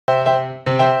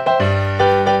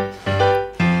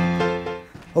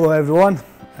everyone,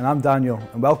 and I'm Daniel,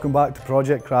 and welcome back to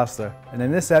Project Craster. And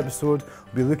in this episode,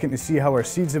 we'll be looking to see how our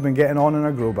seeds have been getting on in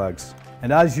our grow bags.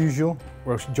 And as usual,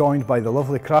 we're joined by the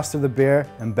lovely Craster the bear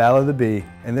and Bella the bee,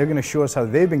 and they're going to show us how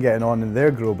they've been getting on in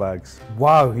their grow bags.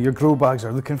 Wow, your grow bags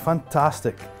are looking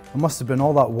fantastic. It must have been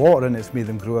all that water in it's made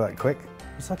them grow that quick.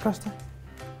 What's that, Craster?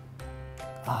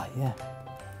 Ah, yeah.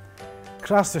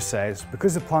 Craster says,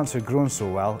 because the plants are growing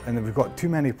so well and that we've got too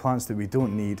many plants that we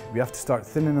don't need, we have to start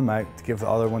thinning them out to give the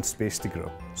other ones space to grow.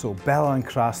 So Bella and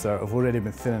Craster have already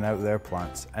been thinning out their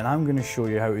plants, and I'm going to show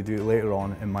you how to do it later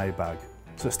on in my bag.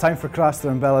 So it's time for Craster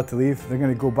and Bella to leave. They're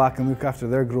going to go back and look after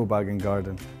their grow bag and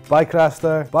garden. Bye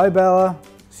Craster, bye Bella,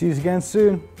 see you again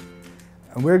soon.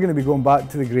 And we're going to be going back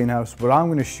to the greenhouse where I'm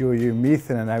going to show you me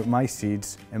thinning out my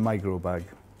seeds in my grow bag.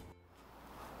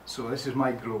 So this is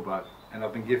my grow bag, and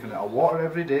I've been giving it a water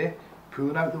every day,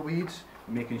 pulling out the weeds,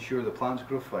 and making sure the plants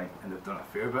grow fine, and they've done a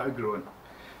fair bit of growing.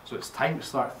 So it's time to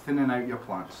start thinning out your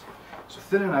plants. So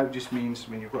thinning out just means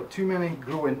when you've got too many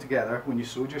growing together, when you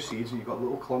sowed your seeds and you've got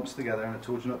little clumps together, and I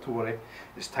told you not to worry,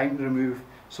 it's time to remove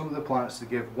some of the plants to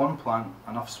give one plant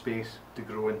enough space to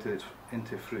grow into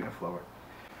fruit and flower.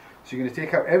 So you're going to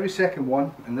take out every second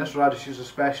one, and this radishes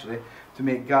especially, to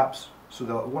make gaps so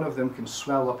that one of them can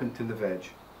swell up into the veg.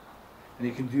 And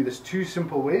you can do this two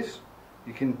simple ways.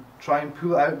 You can try and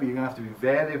pull it out, but you're going to have to be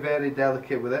very, very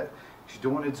delicate with it, because you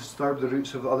don't want to disturb the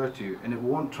roots of the other two, and it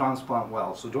won't transplant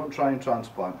well, so don't try and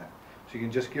transplant it. So you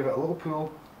can just give it a little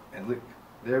pull, and look,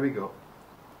 there we go,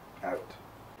 out.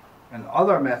 And the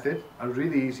other method, a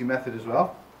really easy method as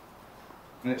well,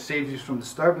 and it saves you from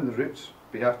disturbing the roots,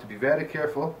 but you have to be very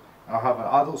careful. I'll have an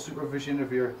adult supervision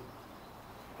of your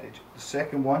edge. The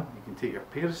second one, you can take your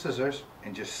pair of scissors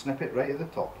and just snip it right at the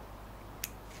top.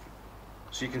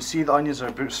 So you can see the onions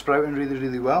are sprouting really,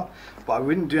 really well, but I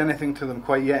wouldn't do anything to them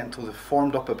quite yet until they've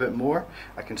formed up a bit more.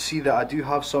 I can see that I do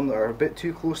have some that are a bit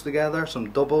too close together,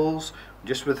 some doubles,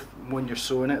 just with when you're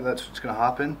sowing it, that's what's going to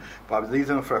happen. But I would leave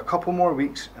them for a couple more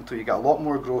weeks until you get a lot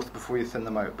more growth before you thin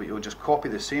them out. But you'll just copy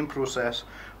the same process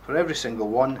for every single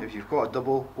one. If you've got a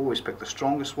double, always pick the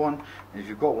strongest one, and if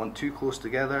you've got one too close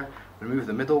together, remove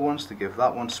the middle ones to give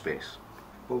that one space.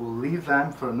 But we'll leave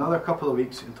them for another couple of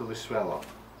weeks until they swell up.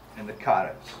 And the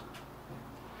carrots.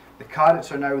 The carrots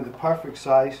are now the perfect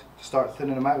size to start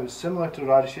thinning them out. It's similar to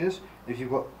radishes. If you've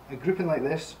got a grouping like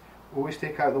this, always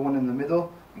take out the one in the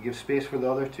middle and give space for the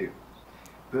other two.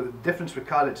 But the difference with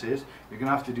carrots is you're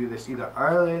going to have to do this either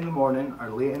early in the morning or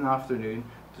late in the afternoon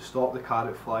to stop the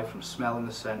carrot fly from smelling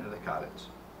the scent of the carrots.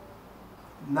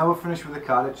 Now we're finished with the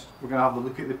carrots, we're going to have a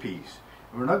look at the peas.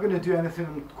 And we're not going to do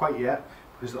anything quite yet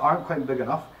because they aren't quite big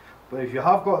enough. But if you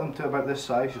have got them to about this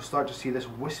size, you'll start to see this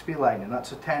wispy line, and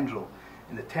that's a tendril.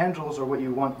 And the tendrils are what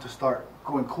you want to start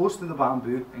going close to the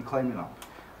bamboo and climbing up.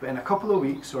 But in a couple of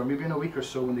weeks, or maybe in a week or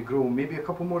so, when they grow maybe a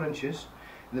couple more inches,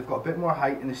 and they've got a bit more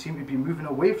height, and they seem to be moving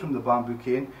away from the bamboo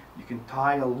cane, you can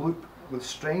tie a loop with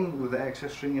string, with the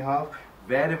excess string you have,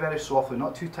 very, very softly,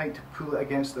 not too tight to pull it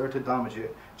against it or to damage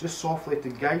it, just softly to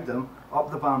guide them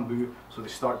up the bamboo so they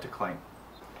start to climb.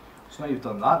 So now you've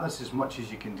done that, that's as much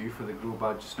as you can do for the grow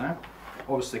bag just now.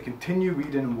 Obviously continue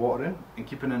weeding and watering and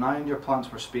keeping an eye on your plants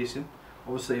for spacing.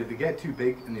 Obviously if they get too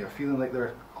big and they are feeling like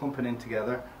they're clumping in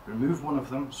together, remove one of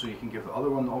them so you can give the other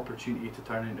one the opportunity to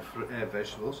turn into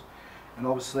vegetables. And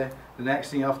obviously the next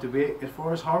thing you have to wait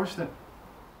for is harvesting.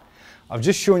 I've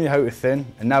just shown you how to thin,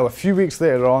 and now a few weeks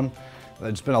later on,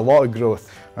 there's been a lot of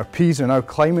growth. Our peas are now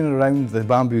climbing around the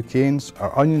bamboo canes,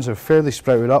 our onions are fairly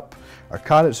sprouted up, our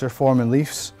carrots are forming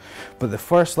leaves, but the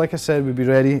first, like I said, would be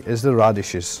ready is the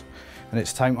radishes. And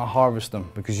it's time to harvest them,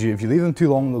 because if you leave them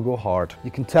too long, they'll go hard. You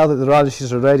can tell that the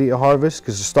radishes are ready to harvest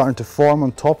because they're starting to form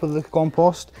on top of the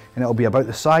compost, and it'll be about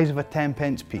the size of a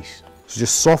 10p piece. So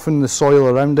just soften the soil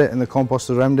around it and the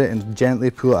compost around it and gently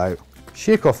pull it out.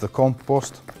 Shake off the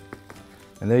compost,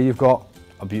 and there you've got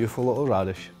a beautiful little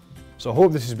radish. So I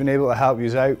hope this has been able to help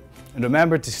you out, and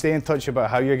remember to stay in touch about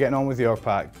how you're getting on with your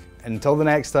pack. And until the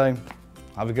next time,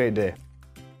 have a great day.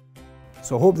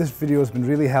 So I hope this video has been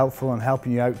really helpful in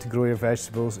helping you out to grow your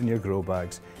vegetables in your grow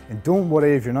bags. And don't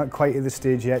worry if you're not quite at the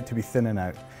stage yet to be thinning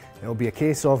out. It'll be a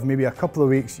case of maybe a couple of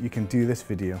weeks you can do this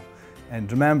video.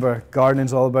 And remember,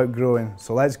 gardening's all about growing,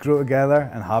 so let's grow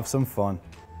together and have some fun.